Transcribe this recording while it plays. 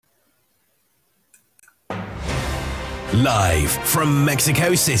Live from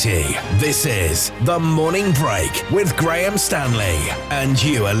Mexico City, this is The Morning Break with Graham Stanley, and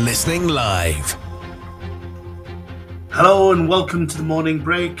you are listening live. Hello and welcome to The Morning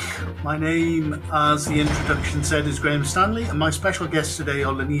Break. My name, as the introduction said, is Graham Stanley, and my special guests today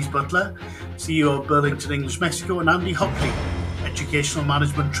are Lenise Butler, CEO of Burlington English Mexico, and Andy Hockley, Educational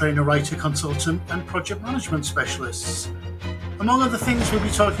Management Trainer, Writer, Consultant and Project Management Specialists. Among other things, we'll be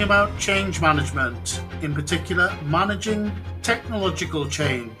talking about change management, in particular, managing technological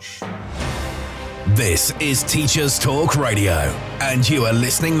change. This is Teachers Talk Radio, and you are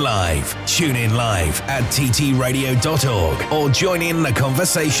listening live. Tune in live at ttradio.org or join in the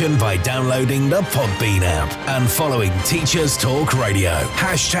conversation by downloading the Podbean app and following Teachers Talk Radio,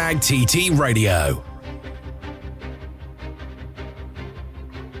 #TT Radio.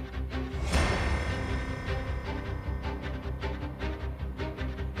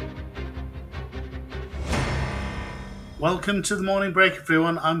 Welcome to The Morning Break,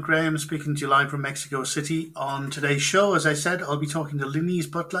 everyone. I'm Graham, speaking to you live from Mexico City. On today's show, as I said, I'll be talking to Lenise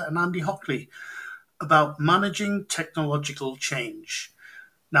Butler and Andy Hockley about managing technological change.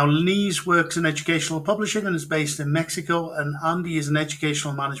 Now, Lenise works in educational publishing and is based in Mexico, and Andy is an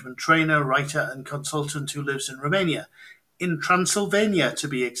educational management trainer, writer and consultant who lives in Romania, in Transylvania to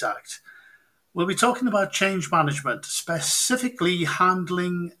be exact. We'll be talking about change management, specifically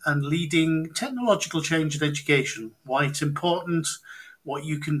handling and leading technological change in education, why it's important, what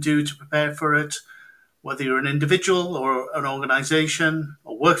you can do to prepare for it, whether you're an individual or an organization,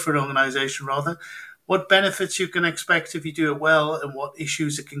 or work for an organization rather, what benefits you can expect if you do it well, and what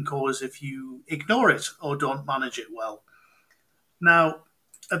issues it can cause if you ignore it or don't manage it well. Now,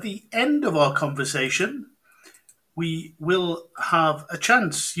 at the end of our conversation, we will have a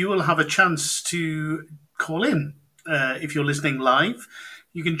chance. You will have a chance to call in if you're listening live.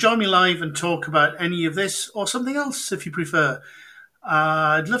 You can join me live and talk about any of this or something else if you prefer.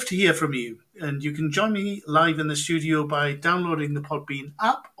 I'd love to hear from you. And you can join me live in the studio by downloading the Podbean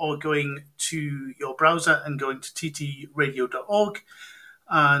app or going to your browser and going to ttradio.org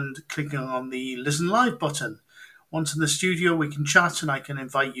and clicking on the Listen Live button. Once in the studio, we can chat and I can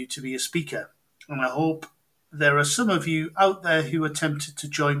invite you to be a speaker. And I hope there are some of you out there who are tempted to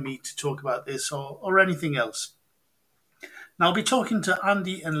join me to talk about this or anything else. Now, I'll be talking to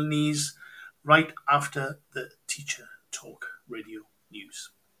Andy and Lenise right after the Teacher Talk Radio news.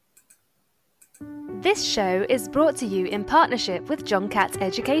 This show is brought to you in partnership with John Catt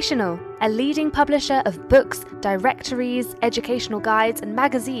Educational, a leading publisher of books, directories, educational guides and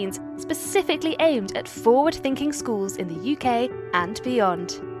magazines specifically aimed at forward-thinking schools in the UK and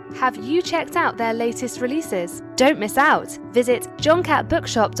beyond. Have you checked out their latest releases? Don't miss out! Visit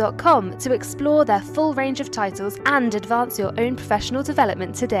johncattbookshop.com to explore their full range of titles and advance your own professional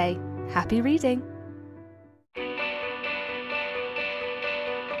development today. Happy reading!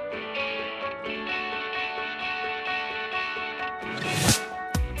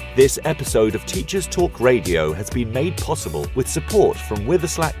 This episode of Teachers Talk Radio has been made possible with support from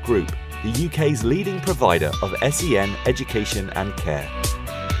Witherslack Group, the UK's leading provider of SEN education and care.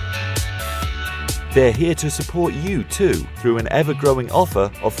 They're here to support you too through an ever-growing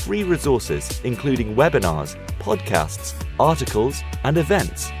offer of free resources, including webinars, podcasts, articles, and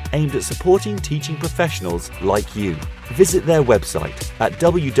events aimed at supporting teaching professionals like you. Visit their website at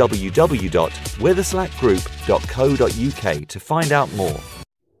www.witherslackgroup.co.uk to find out more.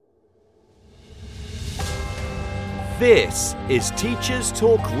 This is Teachers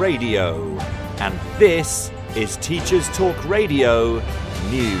Talk Radio, and this is Teachers Talk Radio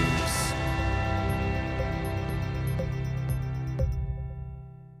News.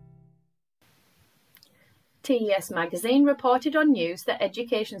 TES magazine reported on news that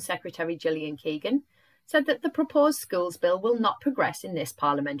Education Secretary Gillian Keegan said that the proposed schools bill will not progress in this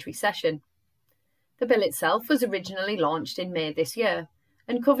parliamentary session. The bill itself was originally launched in May this year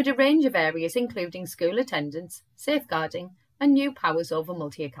and covered a range of areas including school attendance, safeguarding and new powers over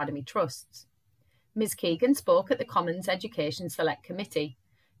multi-academy trusts. Ms Keegan spoke at the Commons Education Select Committee,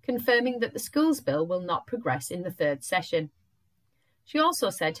 confirming that the schools bill will not progress in the third session. She also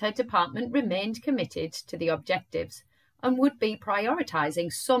said her department remained committed to the objectives and would be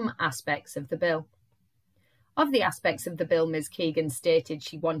prioritising some aspects of the bill. Of the aspects of the bill Ms Keegan stated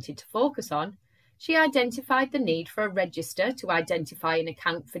she wanted to focus on, she identified the need for a register to identify and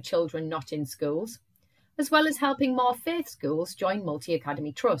account for children not in schools, as well as helping more faith schools join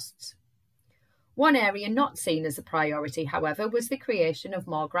multi-academy trusts. One area not seen as a priority, however, was the creation of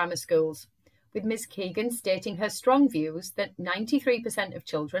more grammar schools, with Ms Keegan stating her strong views that 93% of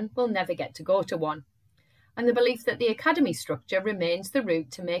children will never get to go to one, and the belief that the academy structure remains the route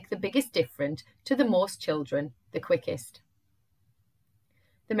to make the biggest difference to the most children the quickest.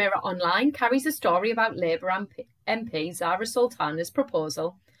 The Mirror Online carries a story about Labour MP Zara Sultana's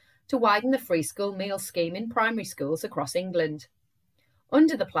proposal to widen the free school meal scheme in primary schools across England.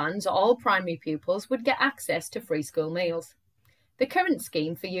 Under the plans, all primary pupils would get access to free school meals. The current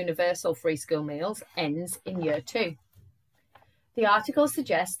scheme for universal free school meals ends in Year 2. The article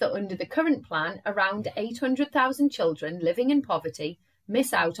suggests that under the current plan, around 800,000 children living in poverty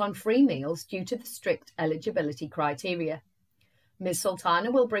miss out on free meals due to the strict eligibility criteria. Ms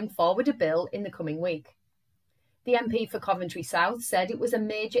Sultana will bring forward a bill in the coming week. The MP for Coventry South said it was a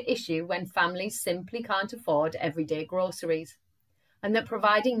major issue when families simply can't afford everyday groceries, and that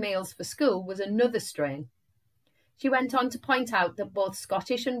providing meals for school was another strain. She went on to point out that both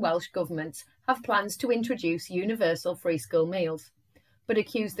Scottish and Welsh governments have plans to introduce universal free school meals, but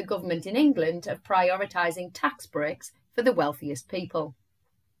accused the government in England of prioritising tax breaks for the wealthiest people.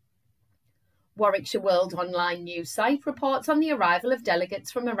 Warwickshire World online news site reports on the arrival of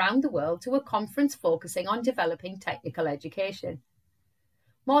delegates from around the world to a conference focusing on developing technical education.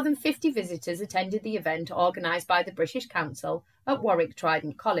 More than 50 visitors attended the event organised by the British Council at Warwick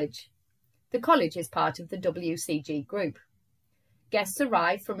Trident College. The college is part of the WCG group. Guests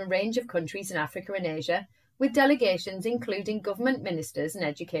arrived from a range of countries in Africa and Asia, with delegations including government ministers and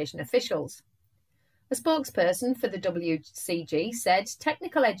education officials. A spokesperson for the WCG said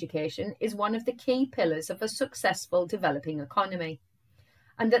technical education is one of the key pillars of a successful developing economy,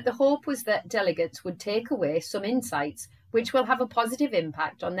 and that the hope was that delegates would take away some insights which will have a positive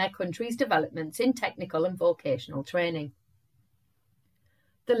impact on their country's developments in technical and vocational training.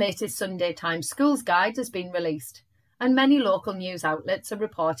 The latest Sunday Times Schools Guide has been released, and many local news outlets are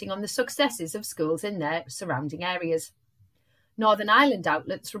reporting on the successes of schools in their surrounding areas. Northern Ireland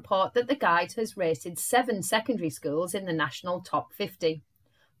outlets report that the guide has rated 7 secondary schools in the national top 50,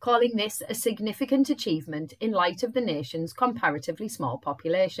 calling this a significant achievement in light of the nation's comparatively small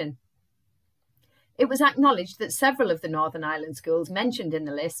population. It was acknowledged that several of the Northern Ireland schools mentioned in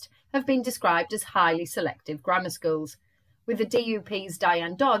the list have been described as highly selective grammar schools, with the DUP's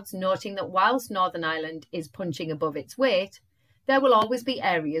Diane Dodds noting that whilst Northern Ireland is punching above its weight, there will always be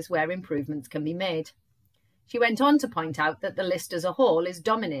areas where improvements can be made. She went on to point out that the list as a whole is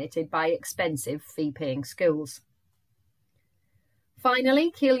dominated by expensive fee-paying schools.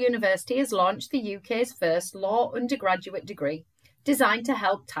 Finally, Keele University has launched the UK's first law undergraduate degree designed to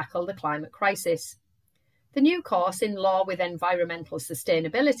help tackle the climate crisis. The new course in Law with Environmental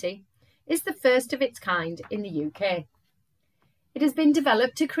Sustainability is the first of its kind in the UK. It has been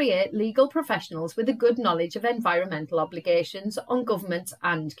developed to create legal professionals with a good knowledge of environmental obligations on governments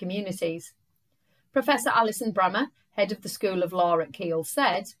and communities. Professor Alison Brammer, head of the School of Law at Keele,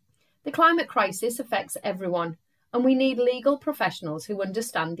 said, "The climate crisis affects everyone, and we need legal professionals who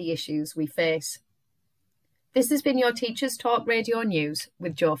understand the issues we face." This has been your Teachers Talk Radio News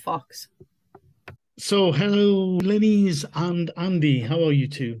with Joe Fox. So, hello, Linnies and Andy. How are you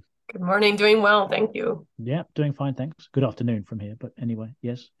two? Good morning. Doing well. Thank you. Yeah, doing fine. Thanks. Good afternoon from here. But anyway,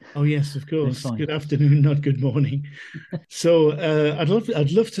 yes. Oh, yes, of course. Good afternoon, not good morning. So I'd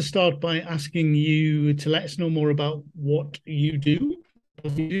love to start by asking you to let us know more about what you do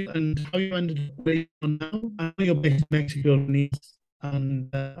and how you ended up where you are now. I know you're based in Mexico, Linnies, and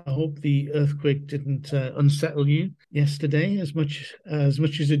I hope the earthquake didn't unsettle you yesterday as much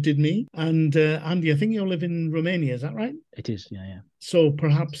as it did me. And Andy, I think you live in Romania, is that right? It is, yeah. So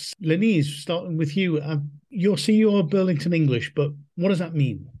perhaps, Linnies, starting with you, you're CEO of Burlington English, but what does that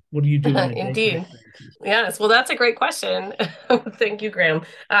mean? What do you do? Indeed. Yes. Well, that's a great question. Thank you, Graham.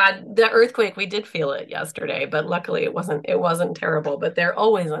 The earthquake, we did feel it yesterday, but luckily it wasn't terrible, but they're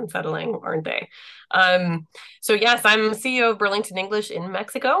always unsettling, aren't they? So yes, I'm CEO of Burlington English in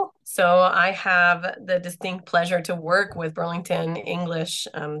Mexico. So I have the distinct pleasure to work with Burlington English,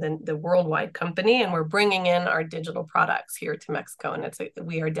 the worldwide company, and we're bringing in our digital products here to Mexico. And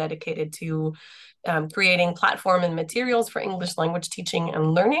we are dedicated to creating platform and materials for English language teaching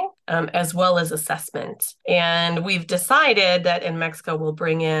and learning, as well as assessment. And we've decided that in Mexico, we'll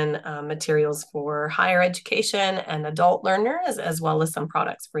bring in materials for higher education and adult learners, as well as some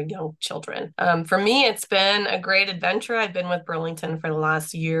products for young children. For me, it's been a great adventure. I've been with Burlington for the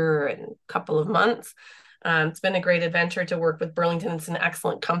last year and couple of months. It's been a great adventure to work with Burlington. It's an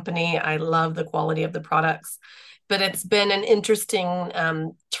excellent company. I love the quality of the products. But it's been an interesting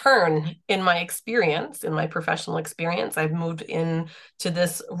turn in my experience, in my professional experience. I've moved into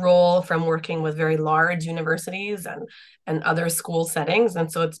this role from working with very large universities and other school settings.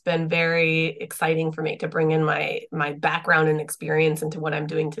 And so it's been very exciting for me to bring in my background and experience into what I'm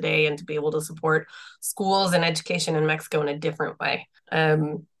doing today and to be able to support schools and education in Mexico in a different way.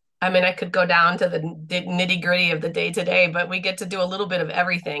 I mean, I could go down to the nitty gritty of the day to day, but we get to do a little bit of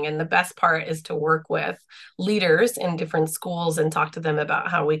everything. And the best part is to work with leaders in different schools and talk to them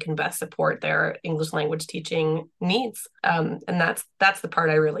about how we can best support their English language teaching needs. And that's the part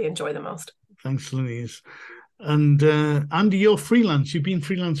I really enjoy the most. Thanks, Lenise. And Andy, you're freelance. You've been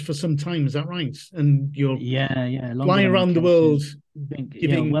freelance for some time, is that right? And you're flying around the world.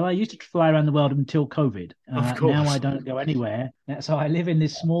 Well, I used to fly around the world until COVID. Of course. Now I don't go anywhere. So I live in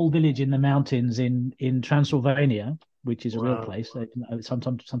this small village in the mountains in Transylvania, which is a real place.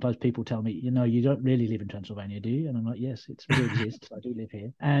 Sometimes people tell me, you don't really live in Transylvania, do you? And I'm like, yes, it really exists. I do live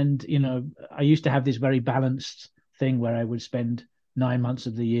here. And, I used to have this very balanced thing where I would spend 9 months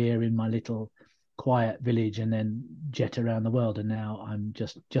of the year in my little quiet village and then jet around the world. And now I'm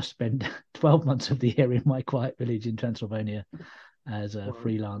just spend 12 months of the year in my quiet village in Transylvania as a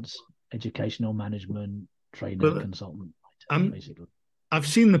freelance educational management trainer consultant, basically. I've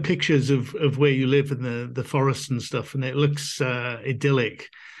seen the pictures of where you live in the forest and stuff, and it looks idyllic.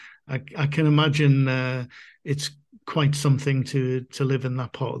 I can imagine it's quite something to live in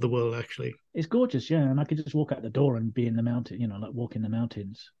that part of the world, actually. It's gorgeous, yeah. And I could just walk out the door and be in the mountain, like walk in the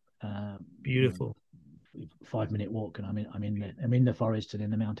mountains. Beautiful. 5-minute walk, and I'm in the forest and in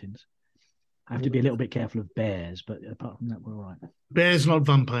the mountains. I have to be a little bit careful of bears, but apart from that, we're all right. Bears, not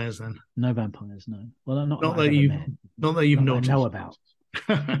vampires, then? No vampires, no. Well, not that you've noticed. I know about.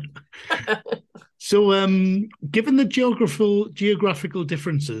 So, given the geographical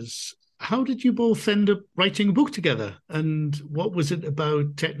differences, how did you both end up writing a book together? And what was it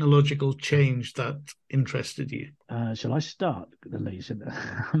about technological change that interested you? Shall I start, Elise? Sure.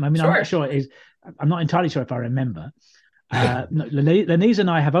 I'm not sure it is. I'm not entirely sure if I remember. Lenise and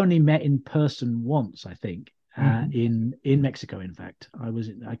I have only met in person once, I think, in Mexico. In fact,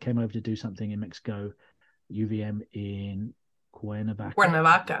 I came over to do something in Mexico, UVM in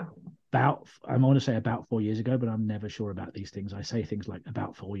Cuernavaca. I want to say about 4 years ago, but I'm never sure about these things. I say things like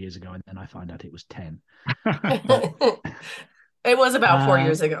about 4 years ago, and then I find out it was 10. It was about 4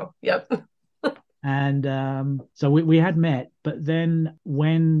 years ago. Yep. And so we had met, but then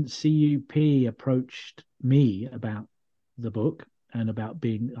when CUP approached me about the book and about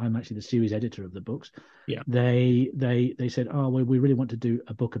I'm actually the series editor of the books. Yeah. They said, oh, well, we really want to do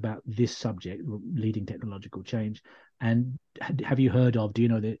a book about this subject, leading technological change. And have you heard of? Do you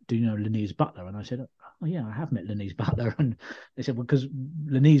know Lenise Butler? And I said, oh yeah, I have met Lenise Butler. And they said, well, because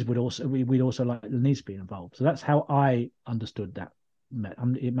Lenise we'd also like Lenise to be involved. So that's how I understood that.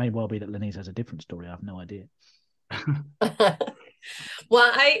 It may well be that Lenise has a different story. I have no idea.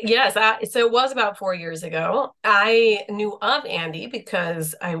 Well, so it was about 4 years ago. I knew of Andy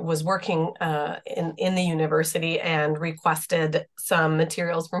because I was working in the university and requested some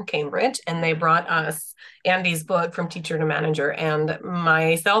materials from Cambridge, and they brought us Andy's book, From Teacher to Manager, and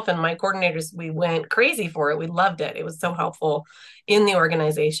myself and my coordinators, we went crazy for it. We loved it. It was so helpful in the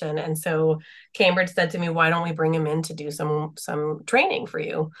organization. And so Cambridge said to me, why don't we bring him in to do some training for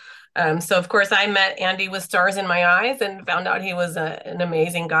you? So of course I met Andy with stars in my eyes and found out he was an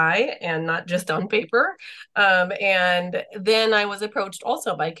amazing guy and not just on paper. And then I was approached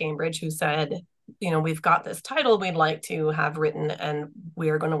also by Cambridge, who said, we've got this title we'd like to have written, and we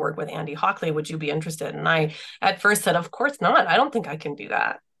are going to work with Andy Hockley. Would you be interested? And I at first said, of course not. I don't think I can do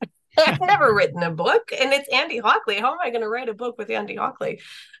that. I've never written a book, and it's Andy Hockley. How am I going to write a book with Andy Hockley?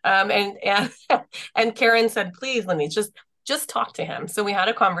 And Karen said, please, Lenise, just talk to him. So we had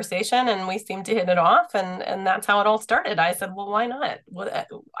a conversation and we seemed to hit it off, and that's how it all started. I said, well, why not? Well,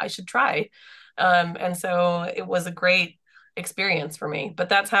 I should try. And so it was a great experience for me, but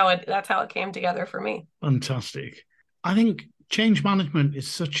that's how it came together for me. Fantastic. I think change management is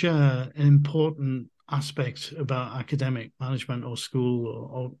such an important aspect about academic management or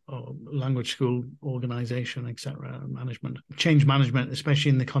school or language school organization, etc. Management. Change management,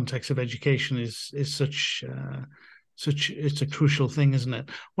 especially in the context of education, is such it's a crucial thing, isn't it?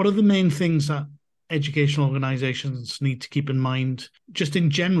 What are the main things that educational organizations need to keep in mind, just in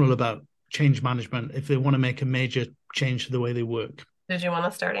general, about change management if they want to make a major change to the way they work? Did you want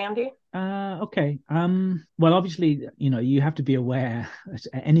to start, Andy? Okay. Well, obviously, you have to be aware,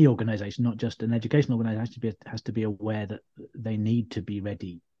 any organization, not just an educational organization, has to be aware that they need to be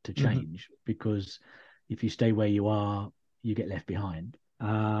ready to change, because if you stay where you are, you get left behind.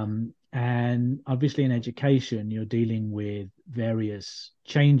 And obviously in education, you're dealing with various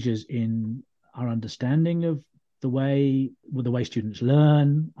changes in our understanding of the way students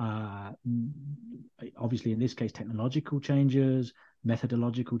learn. Obviously, in this case, technological changes,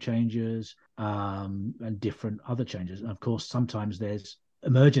 methodological changes, and different other changes. And of course, sometimes there's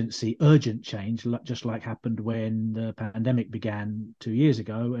urgent change, just like happened when the pandemic began 2 years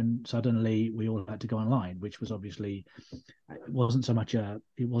ago, and suddenly we all had to go online, which was obviously,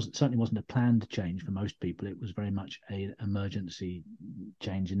 certainly wasn't a planned change for most people. It was very much an emergency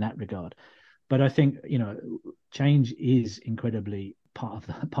change in that regard. But I think, change is incredibly part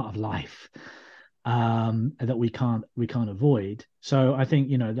of life, that we can't avoid. So I think,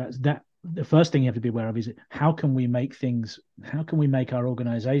 that the first thing you have to be aware of is how can we make our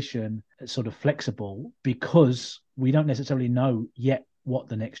organization sort of flexible, because we don't necessarily know yet what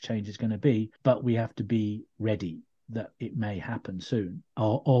the next change is going to be, but we have to be ready that it may happen soon,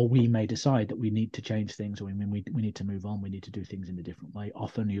 or we may decide that we need to change things, or we need to move on, we need to do things in a different way,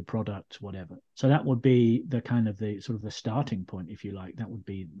 offer new products, whatever. So that would be the kind of the sort of the starting point, if you like. That would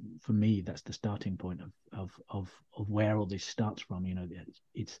be, for me, that's the starting point of where all this starts from.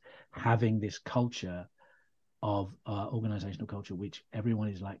 It's having this culture of organizational culture, which everyone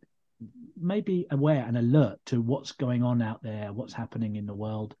is like maybe aware and alert to what's going on out there, what's happening in the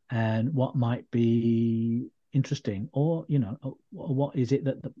world, and what might be interesting, or what is it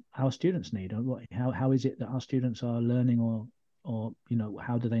that our students need, or how is it that our students are learning, or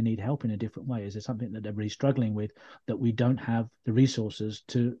how do they need help in a different way? Is there something that they're really struggling with that we don't have the resources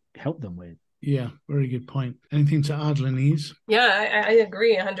to help them with? Yeah, very good point. Anything to add, Lenise? Yeah, I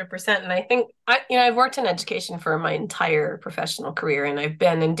agree 100%. And I think I've worked in education for my entire professional career, and I've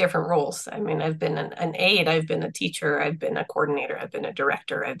been in different roles. I mean, I've been an aide, I've been a teacher, I've been a coordinator, I've been a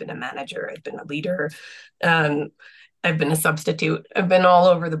director, I've been a manager, I've been a leader, I've been a substitute, I've been all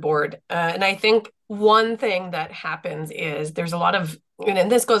over the board. And I think one thing that happens is there's a lot of,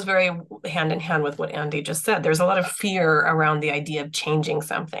 and this goes very hand in hand with what Andy just said, there's a lot of fear around the idea of changing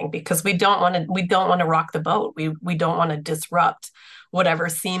something, because we don't want to rock the boat. We don't want to disrupt whatever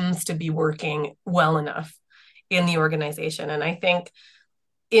seems to be working well enough in the organization. And I think,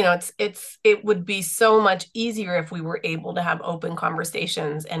 it would be so much easier if we were able to have open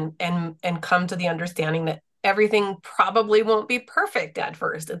conversations and come to the understanding that everything probably won't be perfect at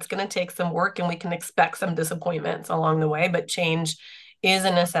first. It's going to take some work, and we can expect some disappointments along the way, but change is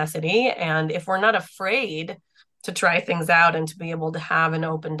a necessity. And if we're not afraid to try things out and to be able to have an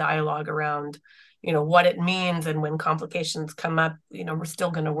open dialogue around, what it means, and when complications come up, we're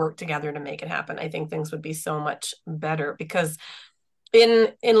still going to work together to make it happen, I think things would be so much better. Because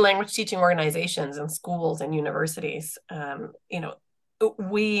in language teaching organizations and schools and universities,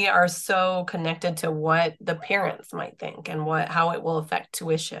 we are so connected to what the parents might think and how it will affect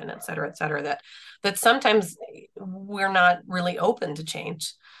tuition, et cetera, that sometimes we're not really open to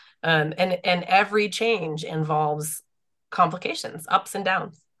change. And every change involves complications, ups and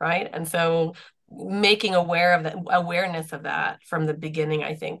downs, right? And so making awareness of that from the beginning,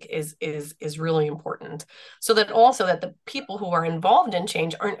 I think is really important, so that also that the people who are involved in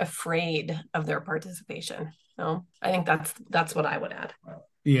change aren't afraid of their participation. So I think that's what I would add.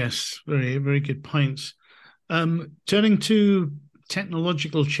 Yes, very, very good points. Turning to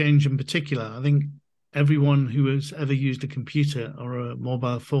technological change in particular, I think everyone who has ever used a computer or a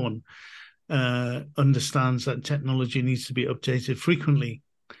mobile phone understands that technology needs to be updated frequently.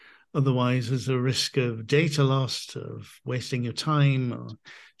 Otherwise, there's a risk of data loss, of wasting your time, or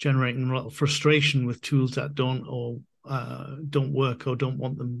generating a lot of frustration with tools that don't work, or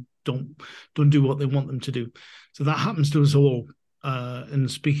don't do what they want them to do. So that happens to us all.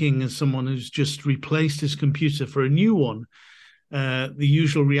 And speaking as someone who's just replaced his computer for a new one, the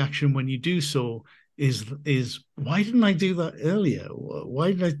usual reaction when you do so is why didn't I do that earlier?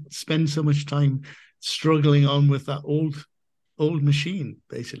 Why did I spend so much time struggling on with that old machine?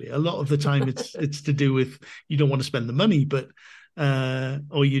 Basically, a lot of the time it's to do with you don't want to spend the money, but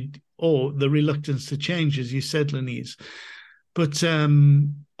or the reluctance to change, as you said, Lenise. But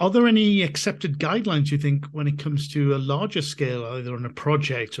are there any accepted guidelines, you think, when it comes to a larger scale, either on a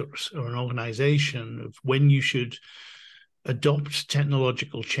project or an organization, of when you should adopt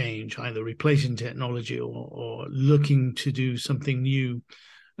technological change, either replacing technology or looking to do something new?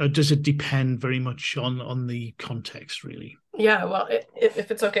 Does it depend very much on the context, really? Yeah, well,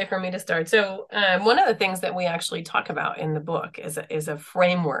 if it's okay for me to start. So one of the things that we actually talk about in the book is a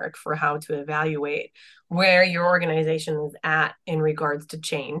framework for how to evaluate where your organization is at in regards to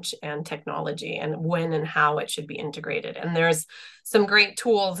change and technology and when and how it should be integrated. And there's some great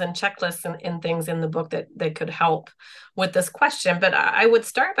tools and checklists and things in the book that could help with this question. But I would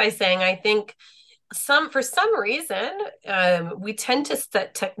start by saying, I think for some reason, we tend to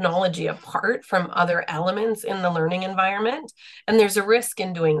set technology apart from other elements in the learning environment. And there's a risk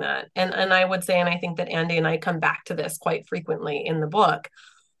in doing that. And I would say, and I think that Andy and I come back to this quite frequently in the book,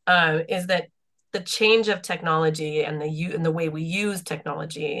 is that the change of technology and the way we use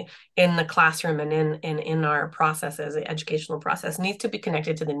technology in the classroom and in our processes, the educational process, needs to be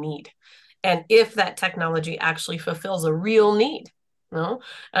connected to the need. And if that technology actually fulfills a real need. No,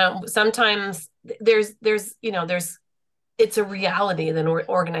 sometimes there's it's a reality that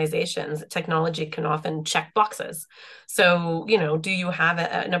organizations, technology can often check boxes. So, do you have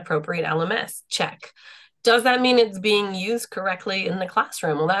an appropriate LMS? Check. Does that mean it's being used correctly in the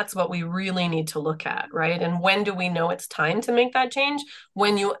classroom? Well, that's what we really need to look at, right? And when do we know it's time to make that change?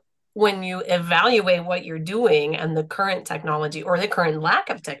 When you evaluate what you're doing and the current technology or the current lack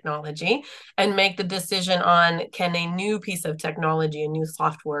of technology and make the decision on, can a new piece of technology, a new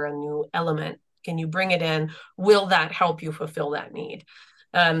software, a new element, can you bring it in? Will that help you fulfill that need?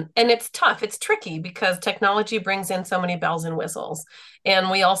 And it's tough. It's tricky because technology brings in so many bells and whistles. And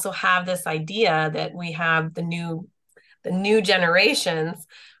we also have this idea that we have the new generations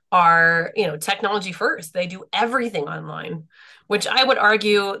are, technology first. They do everything online, which I would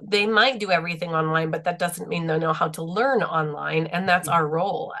argue they might do everything online, but that doesn't mean they know how to learn online. And that's our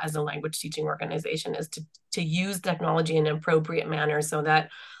role as a language teaching organization, is to use technology in an appropriate manner so that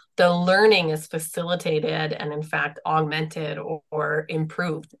the learning is facilitated and in fact augmented or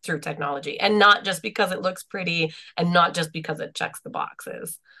improved through technology, and not just because it looks pretty and not just because it checks the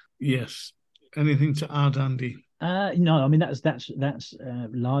boxes. Yes. Anything to add, Andy? No, I mean, that's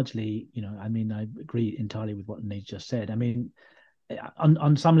largely, I agree entirely with what Nate just said. I mean,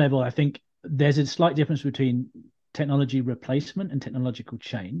 on some level, I think there's a slight difference between technology replacement and technological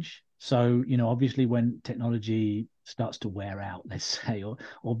change. So, obviously when technology starts to wear out, let's say, or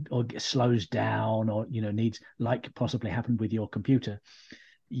slows down, or, needs, like possibly happened with your computer,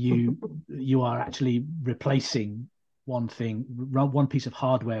 you are actually replacing one piece of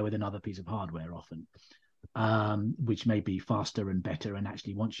hardware with another piece of hardware often, which may be faster and better. And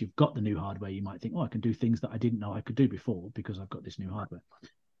actually, once you've got the new hardware, you might think, I can do things that I didn't know I could do before because I've got this new hardware.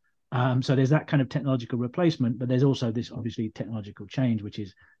 So there's that kind of technological replacement, but there's also this obviously technological change, which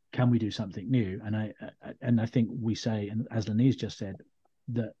is, can we do something new? And I think we say, and as Lenise just said,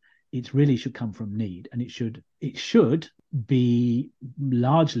 that it really should come from need, and it should be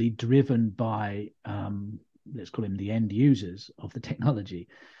largely driven by let's call them the end users of the technology.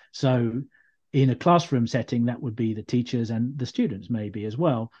 So in a classroom setting, that would be the teachers and the students maybe as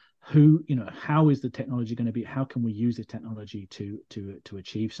well, who, how is the technology going to be, how can we use the technology to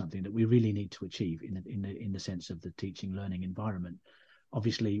achieve something that we really need to achieve in the sense of the teaching learning environment.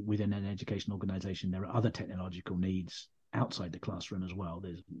 Obviously, within an education organization, there are other technological needs outside the classroom as well.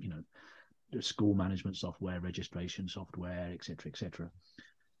 There's, the school management software, registration software, et cetera.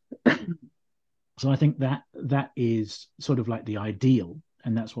 So I think that is sort of like the ideal,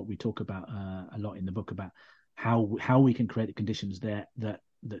 and that's what we talk about a lot in the book, about how we can create the conditions there that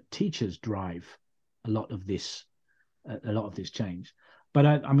teachers drive a lot of this change. But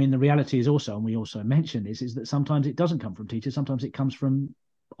I mean, the reality is also, and we also mention this, is that sometimes it doesn't come from teachers. Sometimes it comes from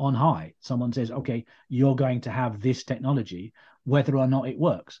on high. Someone says, okay, you're going to have this technology, whether or not it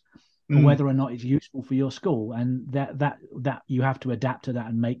works, or whether or not it's useful for your school. And that you have to adapt to that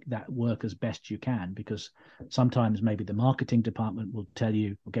and make that work as best you can, because sometimes maybe the marketing department will tell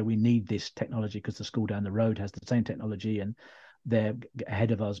you, okay, we need this technology because the school down the road has the same technology and they're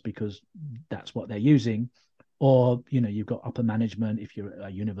ahead of us because that's what they're using. Or, you've got upper management. If you're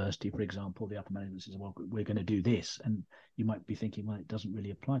a university, for example, the upper management says, well, we're going to do this. And you might be thinking, well, it doesn't really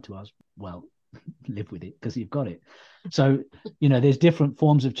apply to us. Well, live with it because you've got it. So, there's different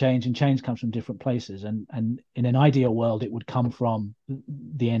forms of change, and change comes from different places. And in an ideal world, it would come from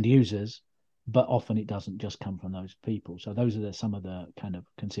the end users, but often it doesn't just come from those people. So those are some of the kind of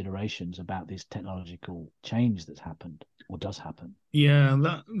considerations about this technological change that's happened or does happen. Yeah,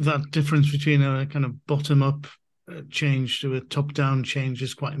 that difference between a kind of bottom-up change to a top-down change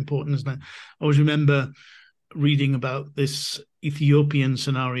is quite important, isn't it? I always remember reading about this Ethiopian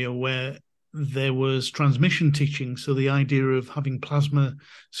scenario where there was transmission teaching. So the idea of having plasma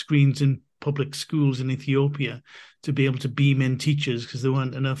screens in public schools in Ethiopia to be able to beam in teachers because there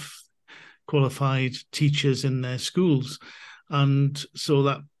weren't enough qualified teachers in their schools. And so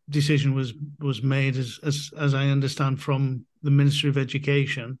that decision was made, as I understand, from the Ministry of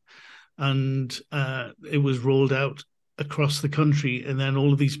Education, and it was rolled out across the country. And then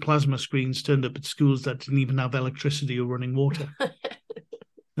all of these plasma screens turned up at schools that didn't even have electricity or running water.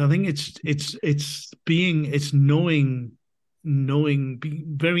 I think it's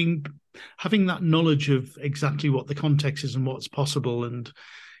having that knowledge of exactly what the context is and what's possible, and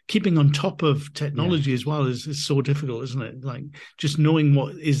keeping on top of technology as well is so difficult, isn't it? Like just knowing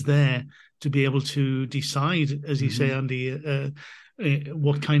what is there to be able to decide, as you say, Andy,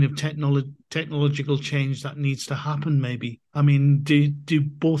 what kind of technological change that needs to happen. Maybe. I mean, do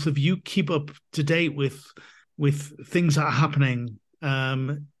both of you keep up to date with things that are happening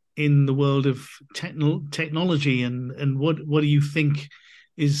in the world of technology, and what do you think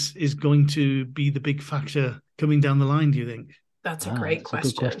is going to be the big factor coming down the line, do you think? That's a great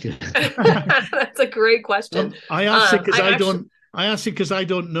question. A good question. That's a great question. I asked it because I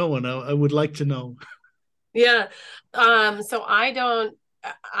don't know, and I would like to know. Yeah. So I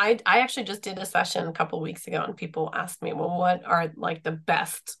actually just did a session a couple of weeks ago, and people asked me, well, what are like the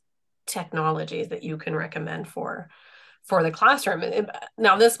best technologies that you can recommend for the classroom?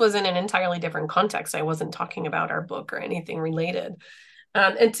 Now, this was in an entirely different context. I wasn't talking about our book or anything related.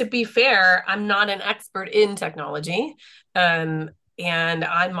 And to be fair, I'm not an expert in technology. And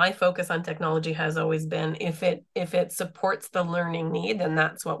my focus on technology has always been if it supports the learning need, then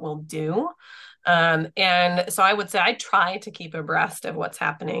that's what we'll do. And so I would say I try to keep abreast of what's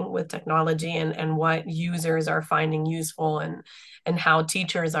happening with technology and what users are finding useful and how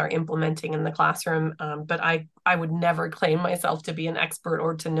teachers are implementing in the classroom. But I would never claim myself to be an expert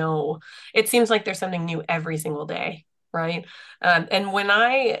or to know. It seems like there's something new every single day, right? And when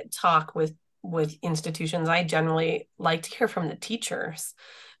I talk with institutions, I generally like to hear from the teachers.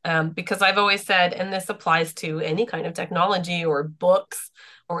 Because I've always said, and this applies to any kind of technology or books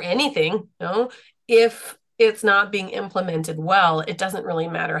or anything, if it's not being implemented well, it doesn't really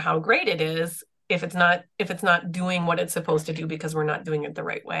matter how great it is if it's not doing what it's supposed to do, because we're not doing it the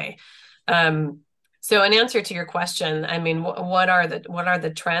right way. So in answer to your question, I mean, what are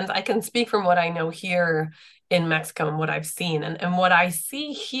the trends? I can speak from what I know here in Mexico and what I've seen. And what I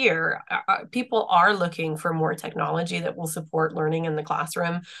see here, people are looking for more technology that will support learning in the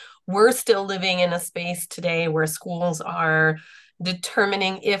classroom. We're still living in a space today where schools are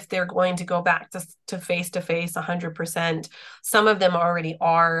determining if they're going to go back to face-to-face 100%. Some of them already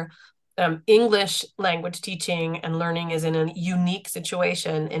are. English language teaching and learning is in a unique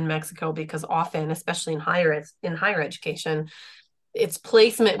situation in Mexico because often, especially in higher education, its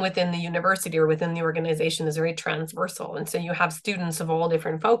placement within the university or within the organization is very transversal. And so you have students of all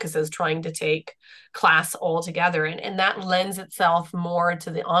different focuses trying to take class all together. And that lends itself more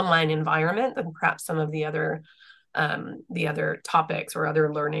to the online environment than perhaps some of the other topics or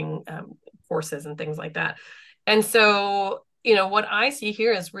other learning courses and things like that. And so, what I see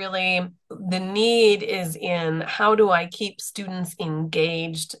here is really the need is in how do I keep students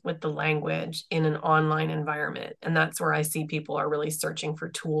engaged with the language in an online environment? And that's where I see people are really searching for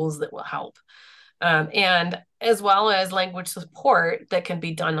tools that will help. And as well as language support that can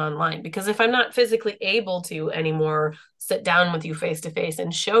be done online. Because if I'm not physically able to anymore sit down with you face to face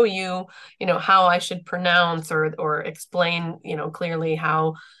and show you, how I should pronounce or explain, clearly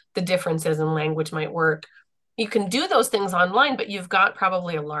how the differences in language might work, you can do those things online, but you've got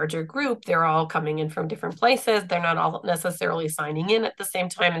probably a larger group. They're all coming in from different places. They're not all necessarily signing in at the same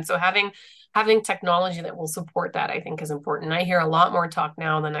time. And so having technology that will support that, I think, is important. I hear a lot more talk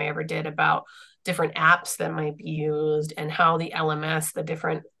now than I ever did about different apps that might be used and how the LMS, the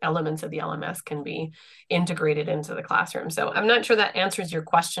different elements of the LMS can be integrated into the classroom. So I'm not sure that answers your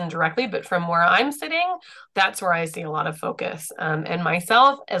question directly, but from where I'm sitting, that's where I see a lot of focus. And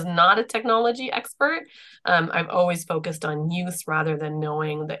myself, as not a technology expert, I've always focused on use rather than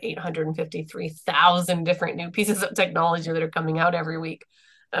knowing the 853,000 different new pieces of technology that are coming out every week.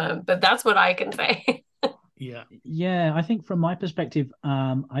 But that's what I can say. Yeah. I think from my perspective,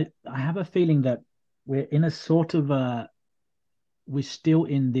 I have a feeling that we're in a sort of we're still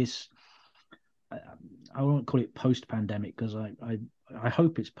in this. I won't call it post-pandemic because I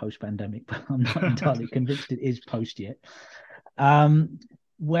hope it's post-pandemic, but I'm not entirely convinced it is post yet.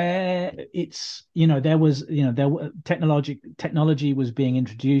 Where it's there was technology was being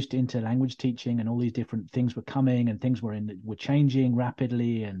introduced into language teaching, and all these different things were coming, and things were changing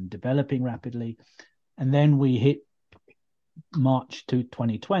rapidly and developing rapidly. And then we hit March to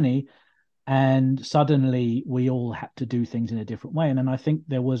 2020, and suddenly we all had to do things in a different way. And then I think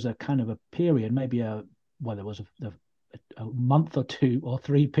there was a kind of a period, maybe there was the a month or 2 or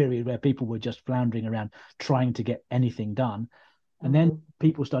 3 period where people were just floundering around trying to get anything done. And then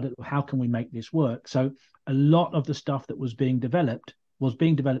people started, how can we make this work? So a lot of the stuff that was being developed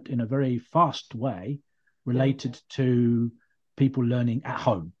in a very fast way related to people learning at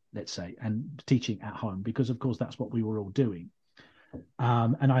home, let's say, and teaching at home, because of course that's what we were all doing.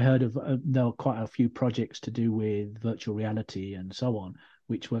 And I heard of there were quite a few projects to do with virtual reality and so on,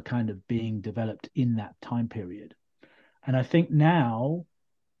 which were kind of being developed in that time period. And I think now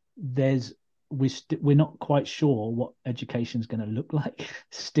we're not quite sure what education is going to look like.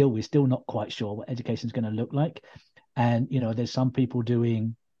 We're still not quite sure what education is going to look like. And, there's some people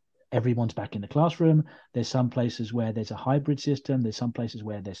doing everyone's back in the classroom. There's some places where there's a hybrid system. There's some places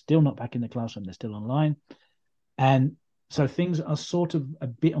where they're still not back in the classroom. They're still online. And so things are sort of a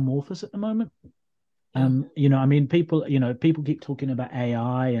bit amorphous at the moment. People keep talking about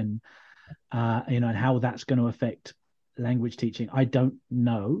AI and, and how that's going to affect language teaching. I don't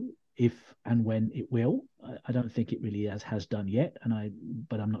know if and when it will. I don't think it really has done yet,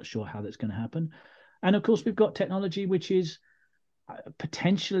 but I'm not sure how that's going to happen. And of course, we've got technology which is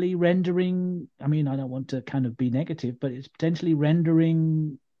potentially rendering. I don't want to kind of be negative, but it's potentially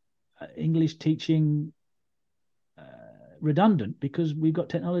rendering English teaching redundant, because we've got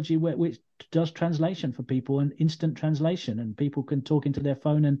technology which does translation for people and instant translation, and people can talk into their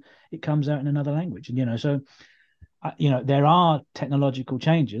phone and it comes out in another language. And so. There are technological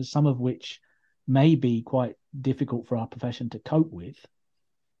changes, some of which may be quite difficult for our profession to cope with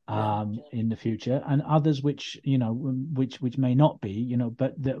in the future, and others which may not be.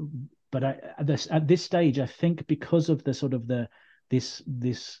 But at this stage, I think because of the sort of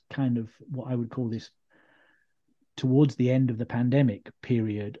this kind of what I would call this towards the end of the pandemic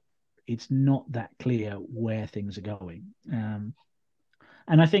period, it's not that clear where things are going. And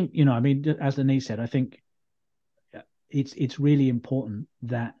I think as Denise said, I think. It's really important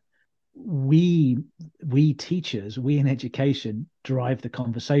that we teachers, we in education, drive the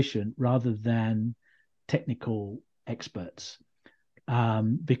conversation rather than technical experts,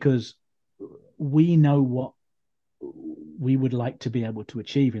 because we know what we would like to be able to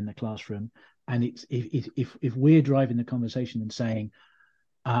achieve in the classroom, and it's if we're driving the conversation and saying,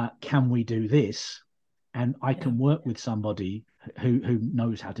 can we do this, and I can work with somebody who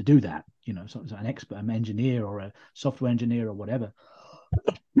knows how to do that, so an expert, an engineer or a software engineer or whatever.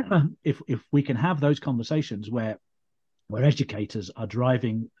 If we can have those conversations where educators are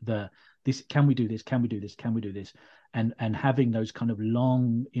driving this, can we do this, can we do this, can we do this, and having those kind of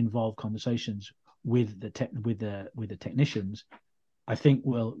long involved conversations with the technicians, I think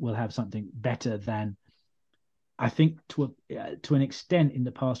we'll have something better than. I think to an extent in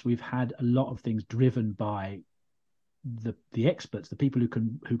the past we've had a lot of things driven by the experts, the people who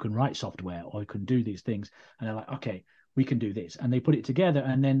can write software or who can do these things, and they're like, okay, we can do this, and they put it together,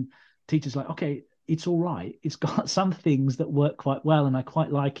 and then teachers are like, okay, it's all right, it's got some things that work quite well and I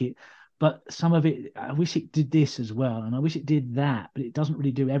quite like it, but some of it I wish it did this as well, and I wish it did that, but it doesn't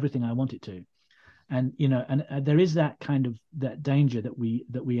really do everything I want it to. And and there is that kind of that danger that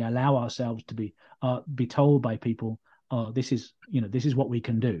we allow ourselves to be told by people, oh, this is what we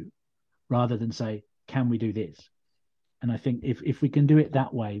can do, rather than say, can we do this? And I think if we can do it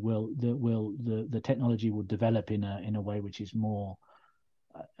that way, the technology will develop in a way which is more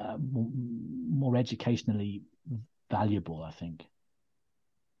educationally valuable, I think.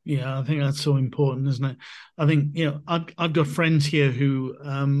 Yeah, I think that's so important, isn't it? I think I've got friends here who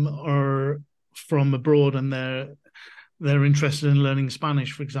are from abroad, and they're interested in learning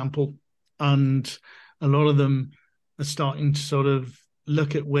Spanish, for example, and a lot of them are starting to sort of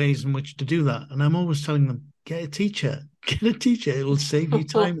look at ways in which to do that. And I'm always telling them, get a teacher. It will save you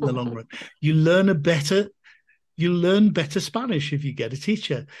time in the long run. You learn better Spanish if you get a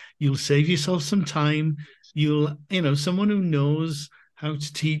teacher. You'll save yourself some time. You'll someone who knows how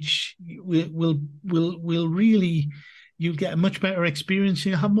to teach will really, you'll get a much better experience.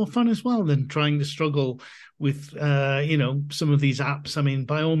 You'll have more fun as well than trying to struggle with some of these apps.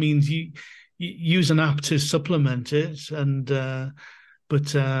 By all means, you use an app to supplement it, and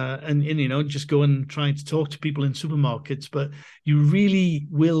just go and try to talk to people in supermarkets. But you really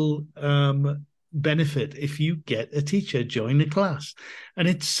will benefit if you get a teacher, join the class. And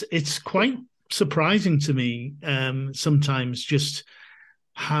it's quite surprising to me sometimes just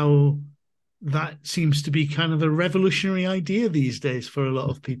how that seems to be kind of a revolutionary idea these days for a lot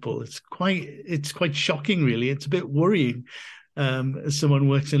of people. It's quite shocking, really. It's a bit worrying, as someone who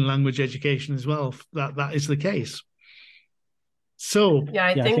works in language education as well, that is the case. So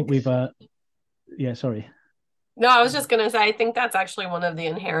I think we've sorry. No, I was just going to say, I think that's actually one of the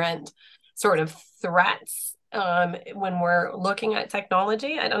inherent sort of threats when we're looking at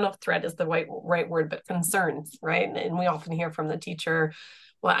technology. I don't know if threat is the right word, but concerns, right? And we often hear from the teacher,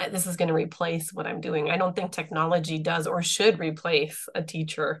 well, this is going to replace what I'm doing. I don't think technology does or should replace a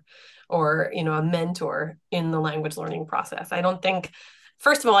teacher or, a mentor in the language learning process.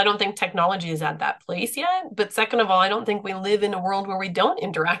 First of all, I don't think technology is at that place yet. But second of all, I don't think we live in a world where we don't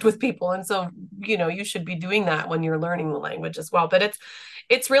interact with people. And so, you should be doing that when you're learning the language as well. But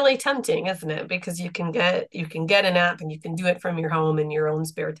it's really tempting, isn't it? Because you can get an app and you can do it from your home in your own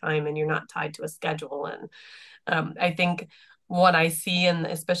spare time, and you're not tied to a schedule. And I think what I see, and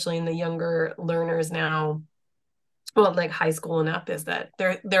especially in the younger learners now, well, like high school and up, is that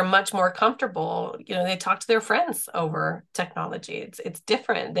they're much more comfortable. They talk to their friends over technology. It's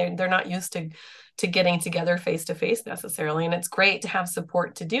different. They're not used to getting together face to face necessarily, and it's great to have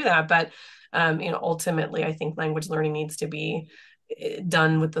support to do that. But ultimately, I think language learning needs to be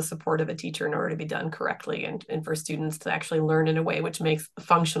done with the support of a teacher in order to be done correctly, and for students to actually learn in a way which makes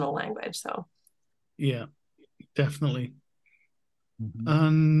functional language. So, yeah, definitely. Mm-hmm.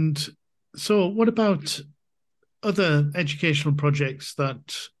 And so, what about other educational projects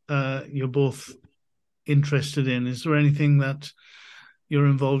that you're both interested in? Is there anything that you're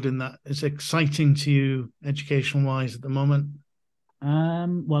involved in that is exciting to you education-wise at the moment?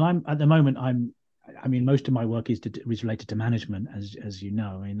 Well, most of my work is related to management, as you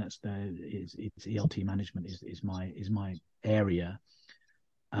know. I mean, it's ELT management is my area,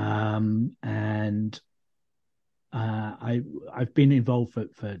 and I've been involved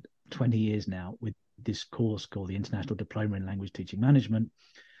for 20 years now with this course called the International Diploma in Language Teaching Management,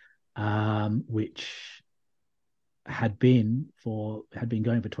 which had been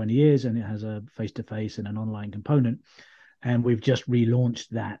going for 20 years, and it has a face-to-face and an online component. And we've just relaunched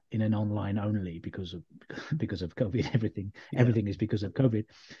that in an online only because of COVID. Everything is because of COVID.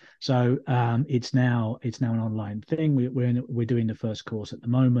 So it's now an online thing. We're doing the first course at the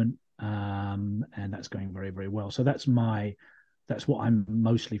moment, and that's going very, very well. So that's what I'm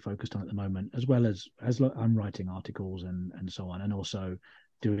mostly focused on at the moment, as well as I'm writing articles and so on, and also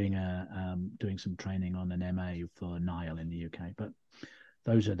doing some training on an MA for NILE in the UK. But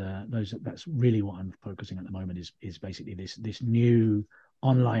that's really what I'm focusing at the moment is basically this new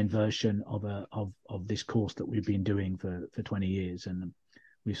online version of this course that we've been doing for 20 years, and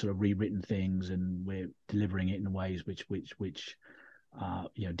we've sort of rewritten things, and we're delivering it in ways which are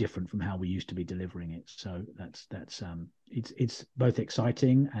different from how we used to be delivering it. So that's it's both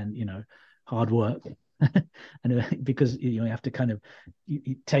exciting and hard work, and because you have to kind of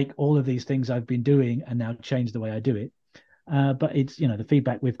you take all of these things I've been doing and now change the way I do it. But it's the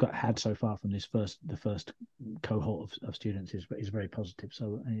feedback we've had so far from the first cohort of students is very positive.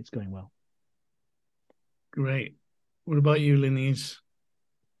 So it's going well. Great. What about you, Linese?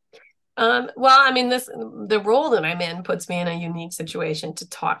 Well, I mean, the role that I'm in puts me in a unique situation to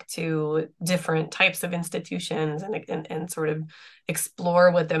talk to different types of institutions and sort of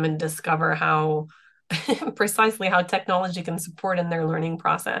explore with them and discover precisely how technology can support in their learning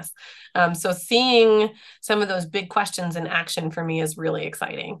process. So seeing some of those big questions in action for me is really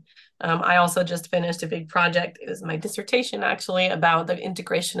exciting. I also just finished a big project. It was my dissertation, actually, about the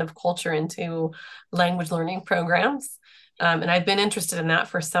integration of culture into language learning programs. And I've been interested in that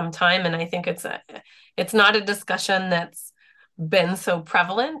for some time. And I think it's not a discussion that's been so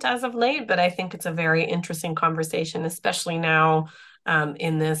prevalent as of late, but I think it's a very interesting conversation, especially now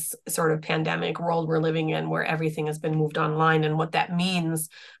in this sort of pandemic world we're living in, where everything has been moved online, and what that means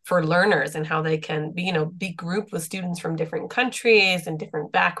for learners and how they can be grouped with students from different countries and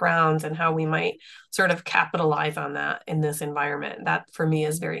different backgrounds, and how we might sort of capitalize on that in this environment. That for me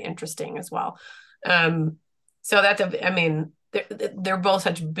is very interesting as well. So they're both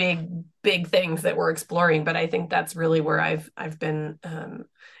such big things that we're exploring, but I think that's really where I've been.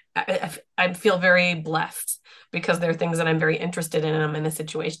 I feel very blessed because they're things that I'm very interested in, and I'm in a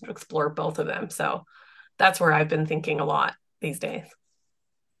situation to explore both of them. So that's where I've been thinking a lot these days.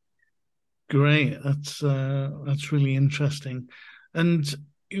 Great, that's really interesting, and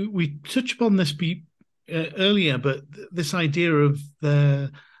we touched upon this earlier, but this idea of there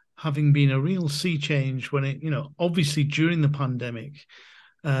having been a real sea change when it, obviously during the pandemic,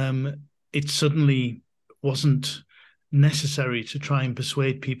 it suddenly wasn't necessary to try and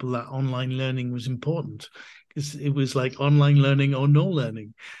persuade people that online learning was important, because it was like online learning or no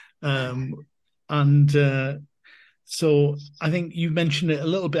learning. So I think you mentioned it a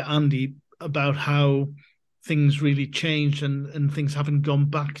little bit, Andy, about how things really changed and things haven't gone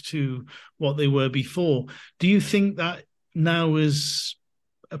back to what they were before. Do you think that now is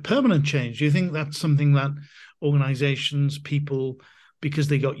a permanent change? Do you think that's something that organizations, people because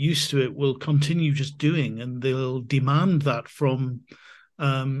they got used to it, will continue just doing, and they'll demand that from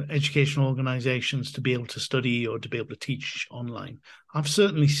educational organizations to be able to study or to be able to teach online. I've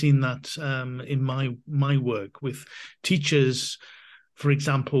certainly seen that in my work with teachers, for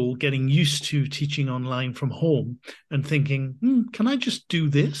example, getting used to teaching online from home and thinking, can I just do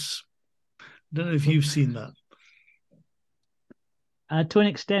this? I don't know if you've seen that. To an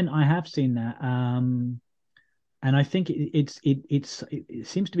extent, I have seen that. And I think it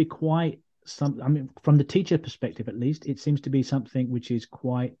seems to be quite some. I mean, from the teacher perspective, at least, it seems to be something which is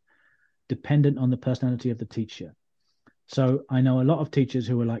quite dependent on the personality of the teacher. So I know a lot of teachers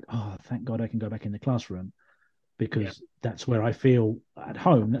who are like, "Oh, thank God I can go back in the classroom, because that's where I feel at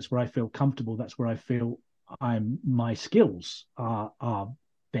home. That's where I feel comfortable. That's where I feel my skills are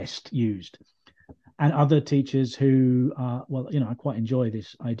best used." And other teachers who are, well, I quite enjoy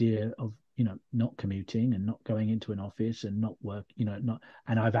this idea of not commuting and not going into an office and not work,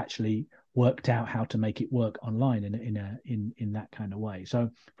 and I've actually worked out how to make it work online in that kind of way. So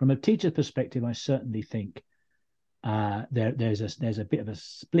from a teacher perspective, I certainly think there's a bit of a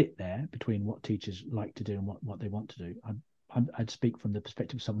split there between what teachers like to do and what they want to do. I'd speak from the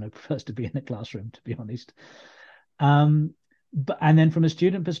perspective of someone who prefers to be in the classroom, to be honest. And then from a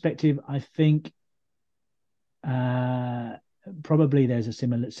student perspective, I think probably there's a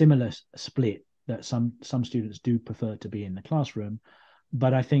similar split, that some students do prefer to be in the classroom.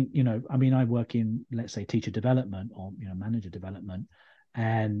 But I think, I work in, let's say, teacher development or manager development,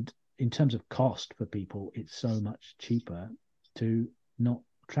 and in terms of cost for people, it's so much cheaper to not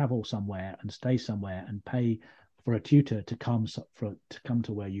travel somewhere and stay somewhere and pay for a tutor to come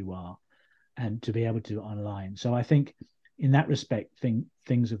to where you are and to be able to do it online. So I think in that respect,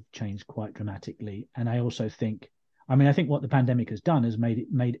 things have changed quite dramatically. And I also think, I think what the pandemic has done is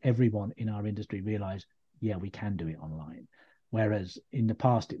made everyone in our industry realize, we can do it online. Whereas in the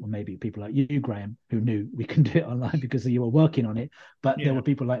past, it were maybe people like you, Graham, who knew we can do it online because you were working on it. But there were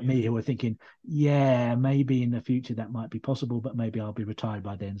people like me who were thinking, maybe in the future that might be possible, but maybe I'll be retired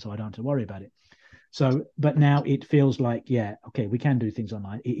by then, so I don't have to worry about it. So, but now it feels like, okay, we can do things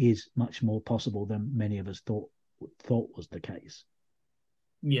online. It is much more possible than many of us thought was the case.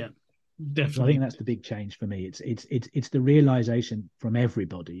 Yeah, definitely. So I think that's the big change for me. It's the realization from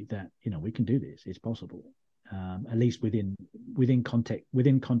everybody that we can do this. It's possible, at least within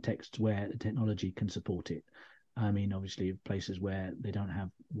contexts where the technology can support it. I mean, obviously, places where they don't have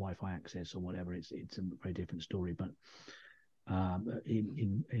Wi-Fi access or whatever, it's a very different story. But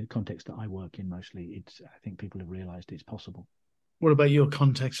in context that I work in, mostly, I think people have realized it's possible. What about your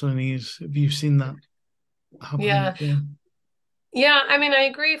context, Lenise? Have you seen that happen? Yeah, I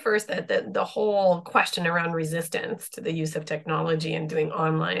agree first that the whole question around resistance to the use of technology and doing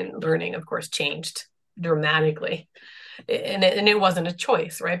online learning, of course, changed dramatically. And it wasn't a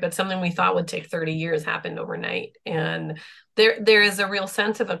choice, right? But something we thought would take 30 years happened overnight. And there is a real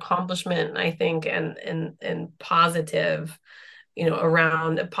sense of accomplishment, I think, and positive,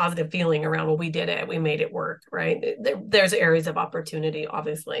 around a positive feeling around, well, we did it, we made it work, right? There's areas of opportunity,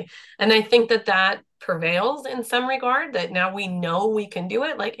 obviously. And I think that prevails in some regard, that now we know we can do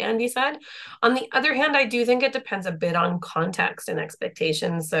it, like Andy said. On the other hand, I do think it depends a bit on context and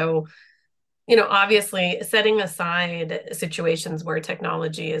expectations. So, obviously setting aside situations where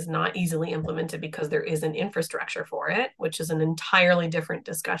technology is not easily implemented because there is an infrastructure for it, which is an entirely different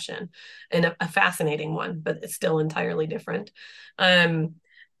discussion and a fascinating one, but it's still entirely different.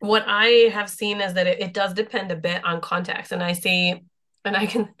 What I have seen is that it does depend a bit on context. And I can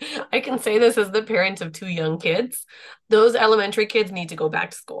say this as the parent of 2 young kids. Those elementary kids need to go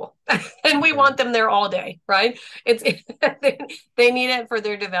back to school, and we want them there all day, right? They need it for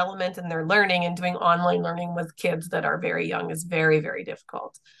their development and their learning, and doing online learning with kids that are very young is very, very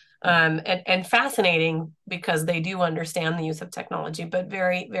difficult. And fascinating because they do understand the use of technology, but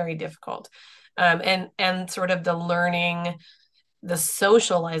very, very difficult. And sort of the learning, the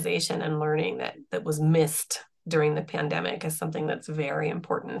socialization and learning that was missed during the pandemic is something that's very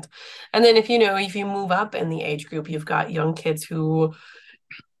important. And then if you move up in the age group, you've got young kids who,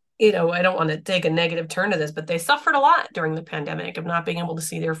 I don't want to take a negative turn to this, but they suffered a lot during the pandemic of not being able to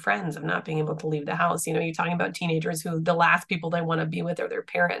see their friends, of not being able to leave the house. You're talking about teenagers who the last people they want to be with are their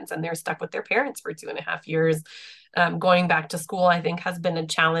parents, and they're stuck with their parents for 2.5 years. Going back to school, I think, has been a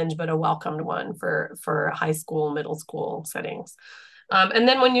challenge, but a welcomed one for high school, middle school settings. And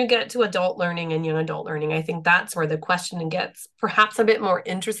then when you get to adult learning and young adult learning, I think that's where the question gets perhaps a bit more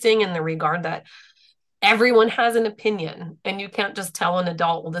interesting, in the regard that everyone has an opinion, and you can't just tell an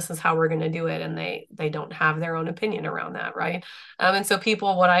adult, well, this is how we're going to do it, and they don't have their own opinion around that, right? And so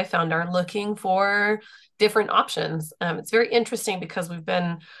people, what I found, are looking for different options. It's very interesting because we've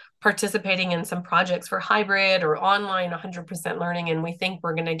been participating in some projects for hybrid or online 100% learning, and we think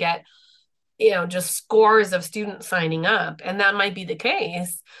we're going to get just scores of students signing up, and that might be the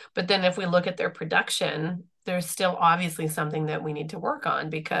case. But then if we look at their production, there's still obviously something that we need to work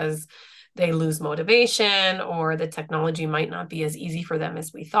on, because they lose motivation, or the technology might not be as easy for them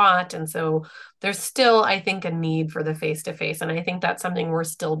as we thought. And so there's still, I think, a need for the face-to-face. And I think that's something we're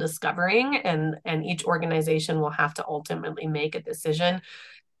still discovering, and each organization will have to ultimately make a decision.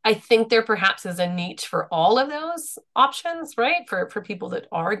 I think there perhaps is a niche for all of those options, right? For people that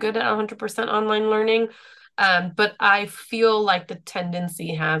are good at 100% online learning. But I feel like the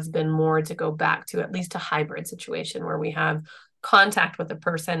tendency has been more to go back to at least a hybrid situation where we have contact with a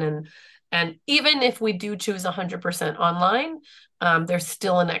person. And even if we do choose 100% online, there's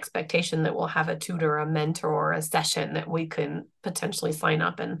still an expectation that we'll have a tutor, a mentor, or a session that we can potentially sign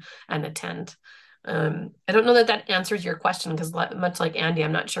up and attend. I don't know that answers your question, because much like Andy,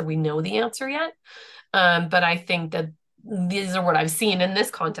 I'm not sure we know the answer yet. But I think that these are what I've seen in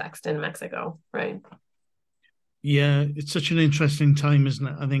this context in Mexico, right? Yeah, it's such an interesting time, isn't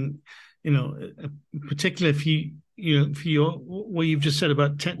it? I think, particularly if what you've just said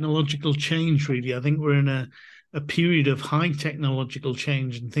about technological change, really, I think we're in a period of high technological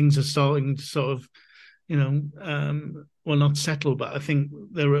change, and things are starting to sort of, not settle, but I think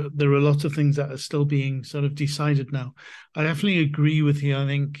there are a lot of things that are still being sort of decided now. I definitely agree with you. I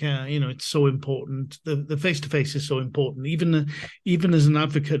think it's so important. The face-to-face is so important. Even as an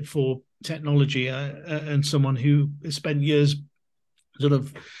advocate for technology and someone who spent years sort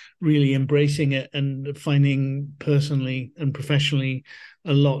of really embracing it and finding personally and professionally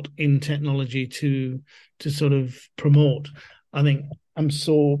a lot in technology to sort of promote, I think I'm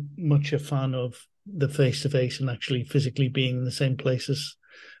so much a fan of the face-to-face and actually physically being in the same places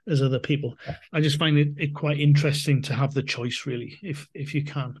as other people. I just find it quite interesting to have the choice, really, if you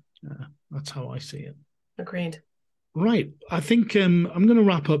can. That's how I see it. Agreed. Right. I think I'm going to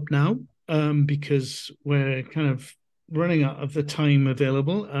wrap up now because we're kind of running out of the time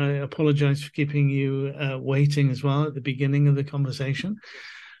available. I apologize for keeping you waiting as well at the beginning of the conversation.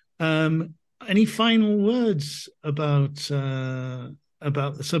 Any final words about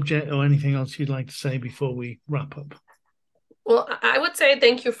the subject, or anything else you'd like to say before we wrap up? Well, I would say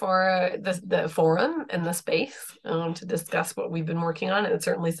thank you for the forum and the space to discuss what we've been working on. And it's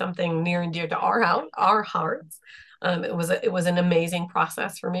certainly something near and dear to our hearts. It was an amazing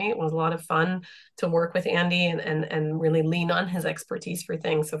process for me. It was a lot of fun to work with Andy and really lean on his expertise for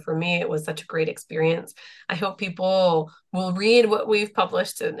things. So for me, it was such a great experience. I hope people will read what we've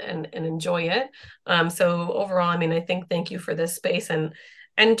published and enjoy it. So overall, I think thank you for this space, and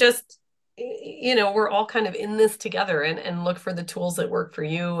just, we're all kind of in this together, and look for the tools that work for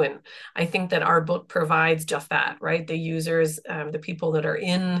you. And I think that our book provides just that, right? The users, the people that are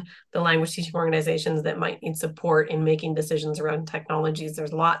in the language teaching organizations that might need support in making decisions around technologies.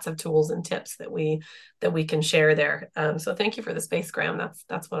 There's lots of tools and tips that we can share there. So thank you for the space, Graham.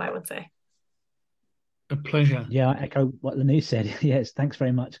 That's what I would say. A pleasure. Yeah, I echo what Lenise said. Yes, thanks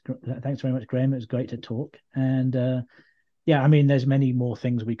very much. Thanks very much, Graham. It was great to talk. And yeah, there's many more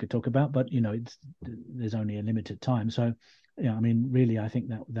things we could talk about, but there's only a limited time. So, yeah, really, I think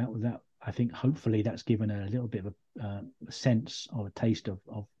that I think hopefully that's given a little bit of a sense or a taste of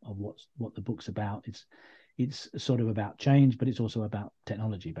what the book's about. It's sort of about change, but it's also about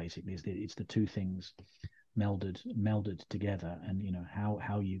technology. Basically, it's the two things melded together, and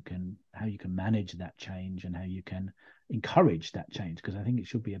how you can manage that change, and how you can encourage that change, because I think it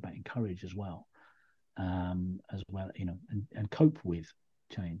should be about encourage as well. And cope with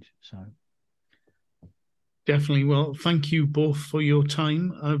change. So definitely. Well, thank you both for your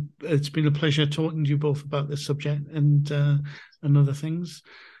time. It's been a pleasure talking to you both about this subject and other things.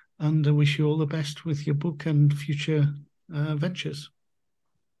 And I wish you all the best with your book and future ventures.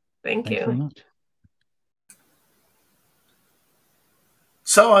 Thanks you very much.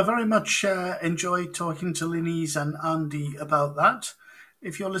 So I very much enjoyed talking to Lenise and Andy about that.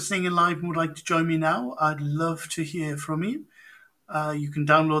 If you're listening in live and would like to join me now, I'd love to hear from you. You can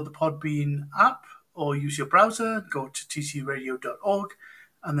download the Podbean app or use your browser, go to tcradio.org,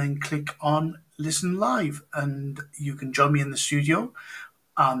 and then click on Listen Live, and you can join me in the studio,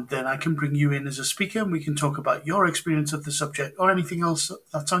 and then I can bring you in as a speaker, and we can talk about your experience of the subject or anything else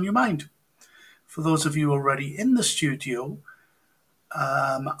that's on your mind. For those of you already in the studio,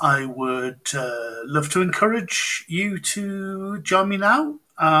 I would love to encourage you to join me now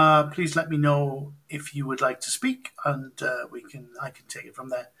please let me know if you would like to speak, and I can take it from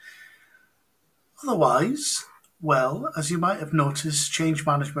there. Otherwise, well, as you might have noticed, change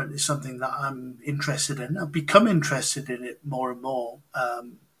management is something that I'm interested in. I've become interested in it more and more.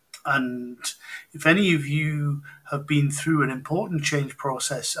 And if any of you have been through an important change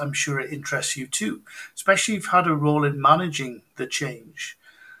process, I'm sure it interests you too, especially if you've had a role in managing the change.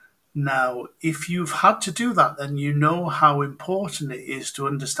 Now, if you've had to do that, then you know how important it is to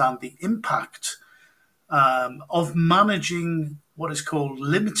understand the impact of managing what is called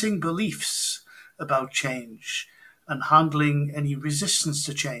limiting beliefs about change and handling any resistance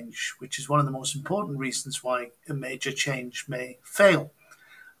to change, which is one of the most important reasons why a major change may fail.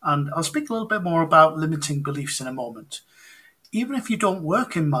 And I'll speak a little bit more about limiting beliefs in a moment. Even if you don't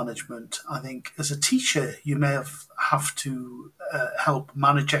work in management, I think as a teacher, you may have to help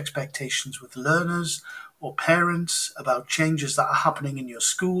manage expectations with learners or parents about changes that are happening in your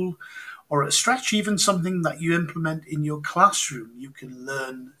school, or at a stretch, even something that you implement in your classroom. You can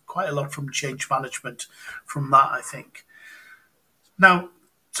learn quite a lot from change management from that, I think. Now,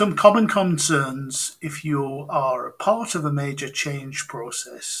 some common concerns if you are a part of a major change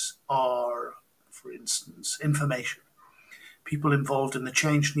process are, for instance, information. People involved in the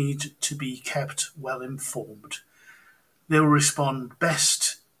change need to be kept well informed. They'll respond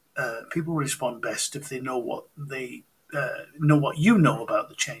best. People respond best if they know what you know about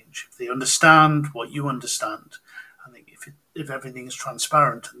the change. If they understand what you understand. I think if everything is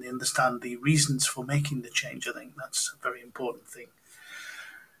transparent and they understand the reasons for making the change, I think that's a very important thing.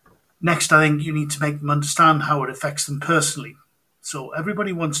 Next, I think you need to make them understand how it affects them personally. So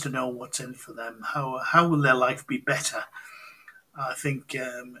everybody wants to know what's in for them. How will their life be better? I think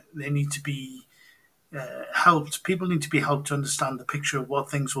they need to be helped. People need to be helped to understand the picture of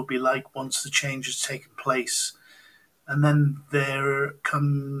what things will be like once the change has taken place. And then the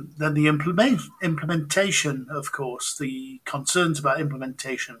implementation, of course, the concerns about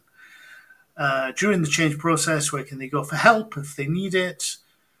implementation. During the change process, where can they go for help if they need it?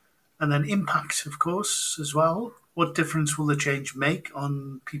 And then impact, of course, as well. What difference will the change make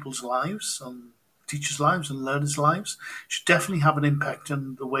on people's lives, on teachers' lives and learners' lives? It should definitely have an impact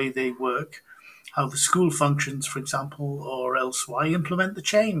on the way they work, how the school functions, for example, or else why implement the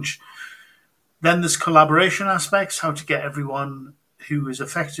change? Then there's collaboration aspects, how to get everyone who is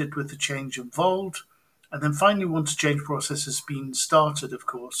affected with the change involved. And then finally, once the change process has been started, of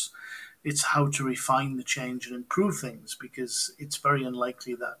course, it's how to refine the change and improve things, because it's very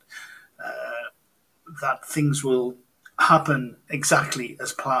unlikely that things will happen exactly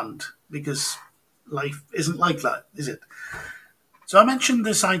as planned, because life isn't like that, is it? So I mentioned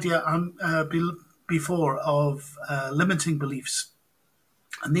this idea before of limiting beliefs.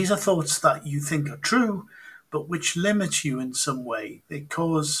 And these are thoughts that you think are true, but which limit you in some way. They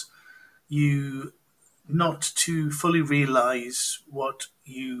cause you not to fully realize what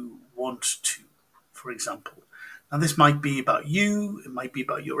you want to, for example. Now, this might be about you, it might be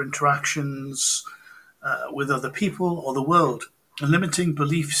about your interactions with other people or the world. And limiting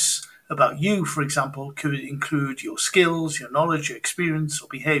beliefs about you, for example, could include your skills, your knowledge, your experience, or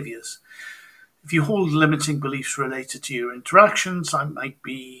behaviors. If you hold limiting beliefs related to your interactions, that might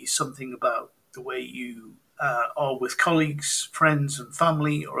be something about the way you are with colleagues, friends, and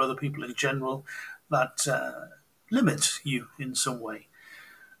family, or other people in general that limit you in some way.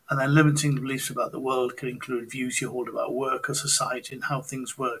 And then limiting beliefs about the world could include views you hold about work or society and how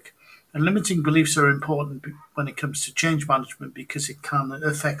things work. And limiting beliefs are important when it comes to change management, because it can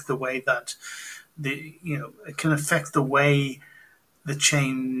affect the way that it can affect the way the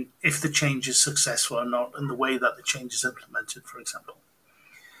change, if the change is successful or not, and the way that the change is implemented, for example.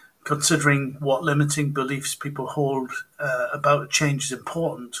 Considering what limiting beliefs people hold about a change is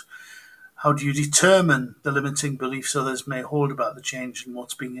important, how do you determine the limiting beliefs others may hold about the change and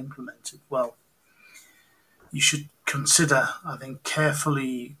what's being implemented? Well, you should consider, I think,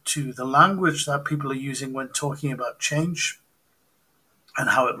 carefully to the language that people are using when talking about change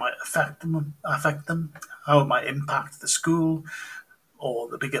and how it might affect them, how it might impact the school or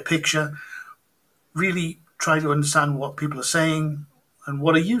the bigger picture. Really try to understand what people are saying and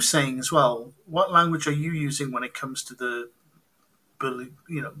what are you saying as well. What language are you using when it comes to the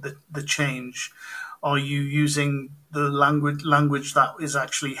change? Are you using the language that is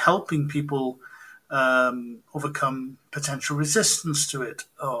actually helping people overcome potential resistance to it?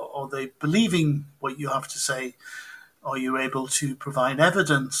 Or are they believing what you have to say? Are you able to provide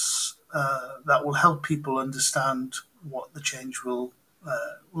evidence that will help people understand what the change will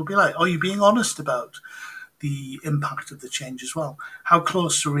be like? Are you being honest about the impact of the change as well? How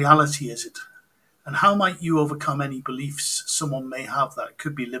close to reality is it? And how might you overcome any beliefs someone may have that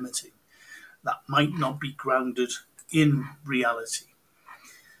could be limiting, that might not be grounded in reality?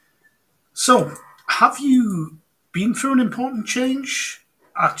 So, have you been through an important change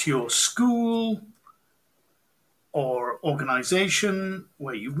at your school or organization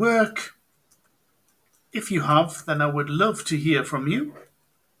where you work? If you have, then I would love to hear from you.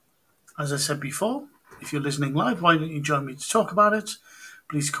 As I said before, if you're listening live, why don't you join me to talk about it?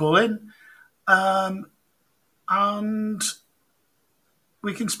 Please call in. And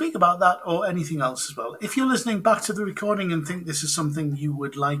we can speak about that or anything else as well. If you're listening back to the recording and think this is something you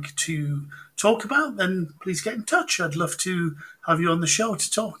would like to talk about, then please get in touch. I'd love to have you on the show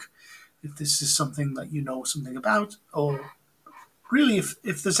to talk. If this is something that you know something about, or really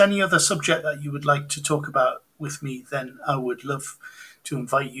if there's any other subject that you would like to talk about with me, then I would love to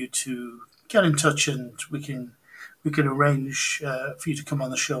invite you to get in touch, and we can arrange for you to come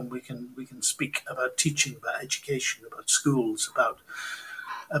on the show, and we can speak about teaching, about education, about schools,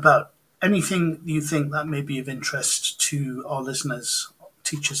 about anything you think that may be of interest to our listeners,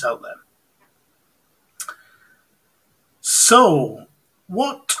 teachers out there. So,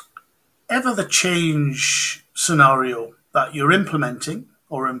 whatever the change scenario that you're implementing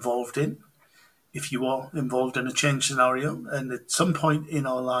or involved in, if you are involved in a change scenario, and at some point in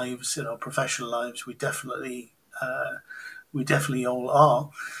our lives, in our professional lives, we definitely all are.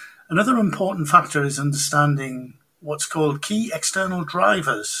 Another important factor is understanding what's called key external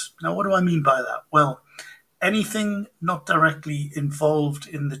drivers. Now, what do I mean by that? Well, anything not directly involved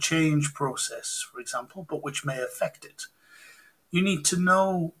in the change process, for example, but which may affect it. You need to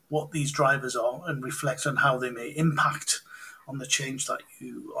know what these drivers are and reflect on how they may impact on the change that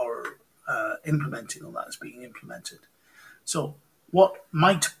you are implementing, or that is being implemented. So what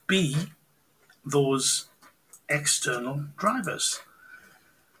might be those external drivers,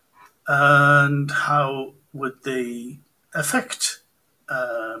 and how would they affect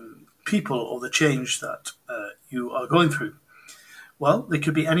people or the change that you are going through? Well, they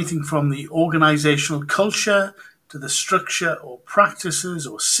could be anything from the organizational culture to the structure or practices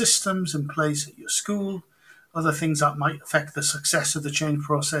or systems in place at your school. Other things that might affect the success of the change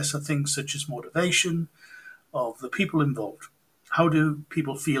process are things such as motivation of the people involved. How do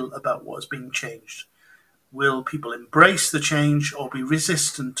people feel about what is being changed? Will people embrace the change or be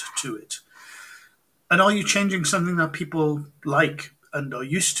resistant to it? And are you changing something that people like and are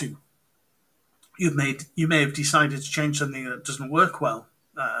used to? You may have decided to change something that doesn't work well,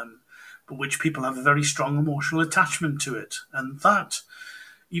 but which people have a very strong emotional attachment to it. And that,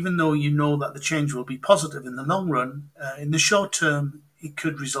 even though you know that the change will be positive in the long run, in the short term, it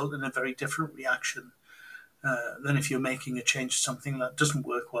could result in a very different reaction than if you're making a change to something that doesn't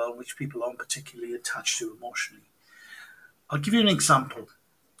work well, which people aren't particularly attached to emotionally. I'll give you an example.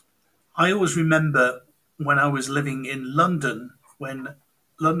 I always remember when I was living in London, when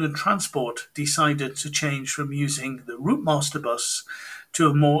London Transport decided to change from using the Routemaster bus to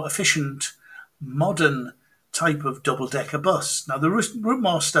a more efficient, modern type of double-decker bus. Now, the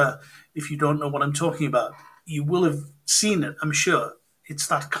Routemaster, if you don't know what I'm talking about, you will have seen it, I'm sure. It's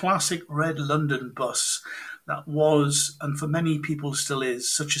that classic red London bus that was, and for many people still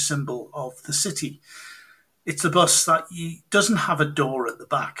is, such a symbol of the city. It's a bus that doesn't have a door at the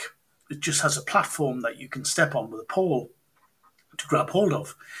back. It just has a platform that you can step on with a pole to grab hold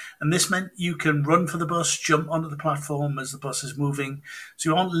of. And this meant you can run for the bus, jump onto the platform as the bus is moving. So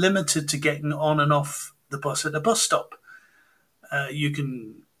you aren't limited to getting on and off the bus at a bus stop. You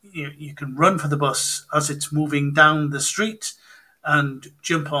can run for the bus as it's moving down the street and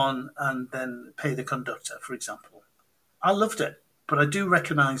jump on and then pay the conductor, for example. I loved it, but I do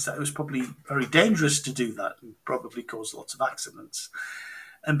recognise that it was probably very dangerous to do that and probably caused lots of accidents.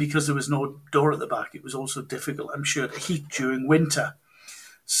 And because there was no door at the back, it was also difficult, I'm sure, to heat during winter.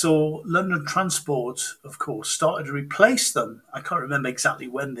 So London Transport, of course, started to replace them. I can't remember exactly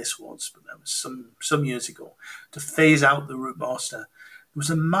when this was, but that was some years ago, to phase out the Routemaster. There was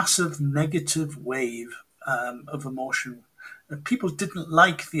a massive negative wave of emotion. People didn't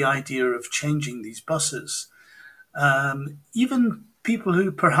like the idea of changing these buses. Even people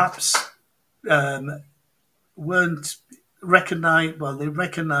who perhaps weren't recognized, well, they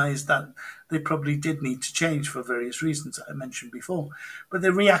recognized that they probably did need to change for various reasons that I mentioned before, but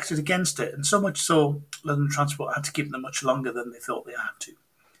they reacted against it, and so much so London Transport had to give them much longer than they thought they had to.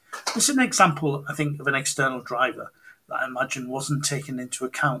 This is an example, I think, of an external driver that I imagine wasn't taken into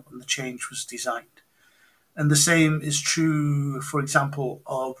account when the change was designed. And the same is true, for example,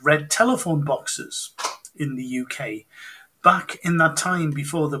 of red telephone boxes in the UK. Back in that time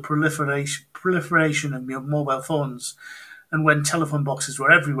before the proliferation of mobile phones, And when telephone boxes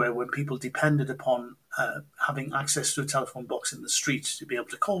were everywhere, when people depended upon having access to a telephone box in the street to be able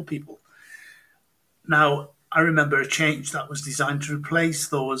to call people. Now, I remember a change that was designed to replace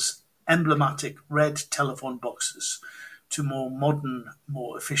those emblematic red telephone boxes to more modern,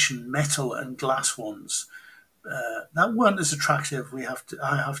 more efficient metal and glass ones that weren't as attractive,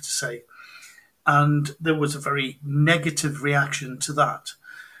 I have to say. And there was a very negative reaction to that.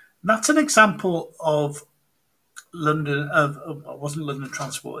 That's an example of London, it wasn't London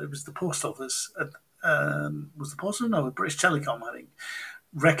Transport, it was the Post Office. Was the Post Office? No, British Telecom, I think.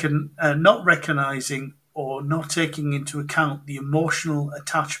 Not recognising or not taking into account the emotional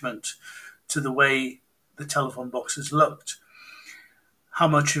attachment to the way the telephone boxes looked. How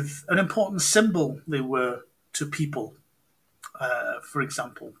much of an important symbol they were to people, for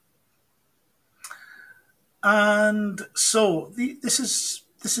example. And so this is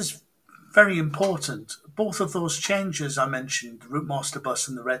very important. Both of those changes I mentioned, the Routemaster bus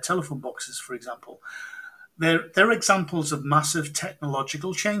and the red telephone boxes, for example, they're examples of massive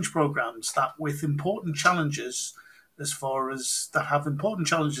technological change programs that have important challenges as far as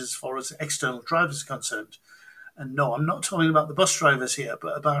external drivers are concerned. And no, I'm not talking about the bus drivers here,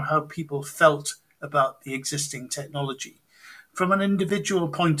 but about how people felt about the existing technology from an individual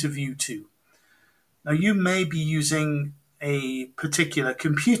point of view too. Now, you may be using a particular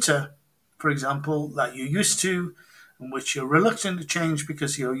computer, for example, that you're used to, in which you're reluctant to change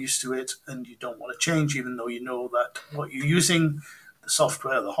because you're used to it and you don't want to change, even though you know that what you're using, the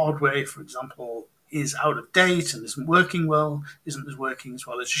software, the hardware, for example, is out of date and isn't working well as well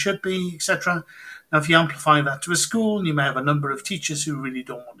as it should be, etc. Now, if you amplify that to a school, and you may have a number of teachers who really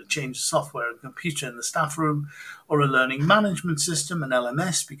don't want to change the software and computer in the staff room, or a learning management system, an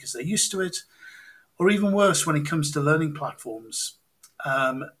LMS, because they're used to it, or even worse, when it comes to learning platforms,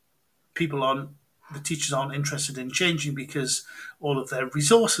 the teachers aren't interested in changing because all of their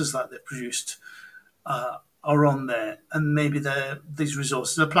resources that they've produced are on there, and maybe these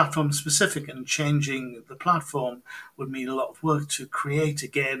resources are platform specific, and changing the platform would mean a lot of work to create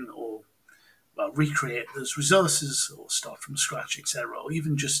again or recreate those resources or start from scratch, etc. Or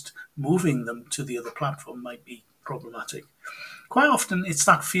even just moving them to the other platform might be problematic. Quite often, it's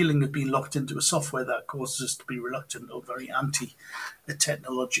that feeling of being locked into a software that causes us to be reluctant or very anti a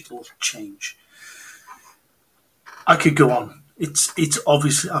technological change. I could go on. It's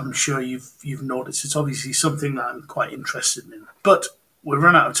obviously, I'm sure you've noticed, it's obviously something that I'm quite interested in. But we've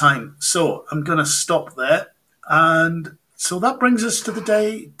run out of time, so I'm going to stop there. And so that brings us to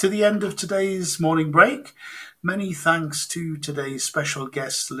the end of today's morning break. Many thanks to today's special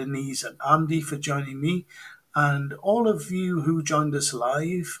guests, Linese and Andy, for joining me, and all of you who joined us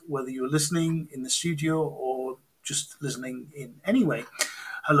live, whether you're listening in the studio or just listening in any way.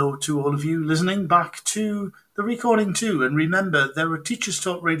 Hello to all of you listening back to the recording too. And remember, there are Teachers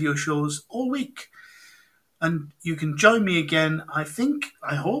Talk radio shows all week. And you can join me again, I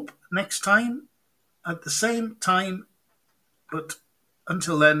hope, next time at the same time. But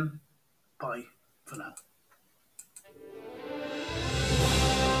until then, bye for now.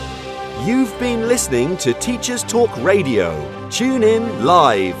 You've been listening to Teachers Talk Radio. Tune in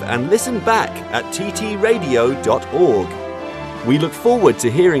live and listen back at ttradio.org. We look forward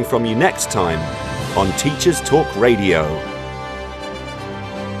to hearing from you next time on Teachers Talk Radio.